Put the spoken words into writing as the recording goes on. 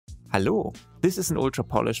Hello! This is an ultra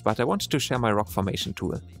polish, but I wanted to share my rock formation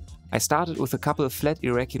tool. I started with a couple of flat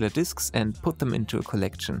irregular discs and put them into a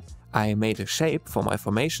collection. I made a shape for my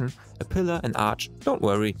formation, a pillar, an arch. Don't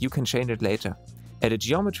worry, you can change it later. Add a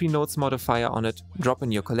geometry nodes modifier on it, drop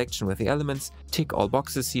in your collection with the elements, tick all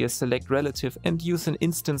boxes here, select relative and use an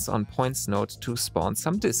instance on points node to spawn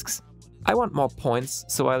some disks. I want more points,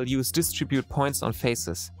 so I'll use distribute points on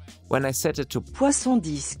faces. When I set it to Poisson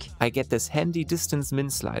disque, I get this handy distance min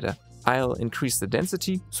slider. I'll increase the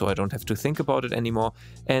density, so I don't have to think about it anymore,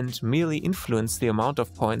 and merely influence the amount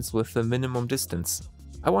of points with the minimum distance.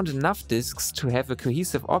 I want enough disks to have a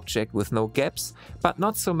cohesive object with no gaps, but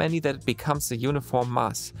not so many that it becomes a uniform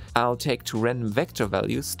mass. I'll take two random vector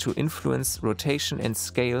values to influence rotation and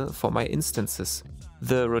scale for my instances.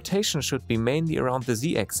 The rotation should be mainly around the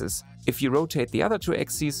z-axis. If you rotate the other two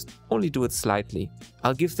axes, only do it slightly.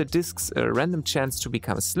 I'll give the disks a random chance to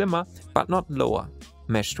become slimmer, but not lower.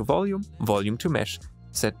 Mesh to volume, volume to mesh.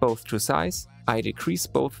 Set both to size. I decrease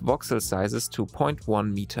both voxel sizes to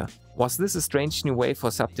 0.1 meter. Was this a strange new way for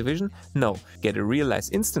subdivision? No, get a realize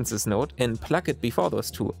instances node and plug it before those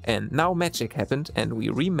two, and now magic happened and we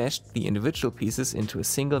remeshed the individual pieces into a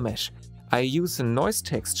single mesh. I use a noise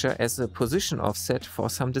texture as a position offset for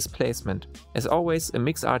some displacement. As always, a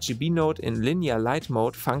mix RGB node in linear light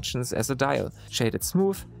mode functions as a dial, shade it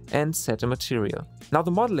smooth and set a material. Now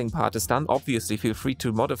the modeling part is done. Obviously feel free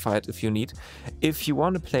to modify it if you need. If you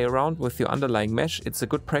want to play around with your underlying mesh, it's a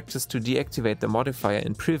good practice to deactivate the modifier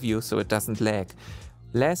in preview so it doesn't lag.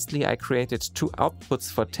 Lastly, I created two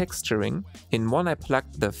outputs for texturing. In one I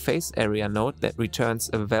plugged the face area node that returns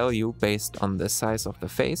a value based on the size of the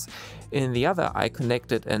face. In the other I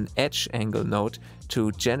connected an edge angle node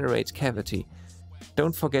to generate cavity.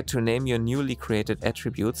 Don't forget to name your newly created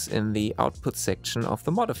attributes in the output section of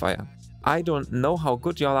the modifier. I don't know how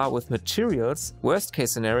good y'all are with materials. Worst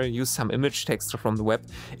case scenario, use some image texture from the web.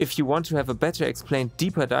 If you want to have a better explained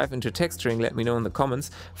deeper dive into texturing, let me know in the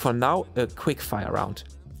comments. For now, a quick fire round.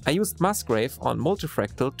 I used Musgrave on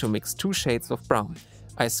Multifractal to mix two shades of brown.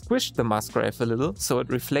 I squished the Musgrave a little so it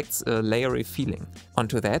reflects a layery feeling.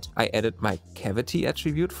 Onto that, I added my cavity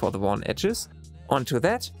attribute for the worn edges. Onto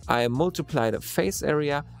that, I multiplied the face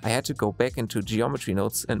area. I had to go back into geometry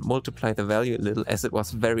nodes and multiply the value a little as it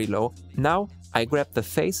was very low. Now I grabbed the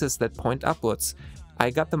faces that point upwards. I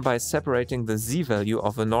got them by separating the Z value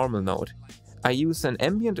of a normal node. I use an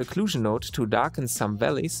ambient occlusion node to darken some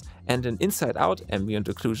valleys and an inside-out ambient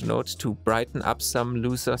occlusion node to brighten up some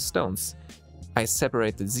looser stones. I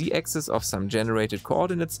separate the z-axis of some generated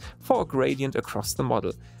coordinates for a gradient across the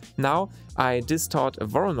model. Now I distort a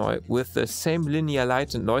Voronoi with the same linear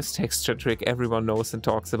light and noise texture trick everyone knows and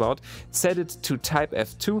talks about, set it to type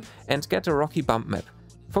F2 and get a rocky bump map.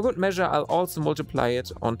 For good measure I'll also multiply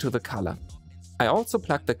it onto the color. I also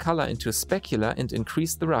plug the color into specular and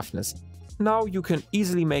increase the roughness. Now you can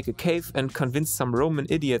easily make a cave and convince some Roman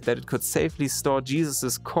idiot that it could safely store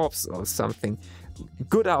Jesus' corpse or something.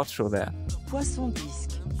 Good outro there. poisson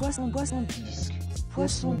disque, poisson disque,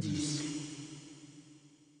 poisson disque.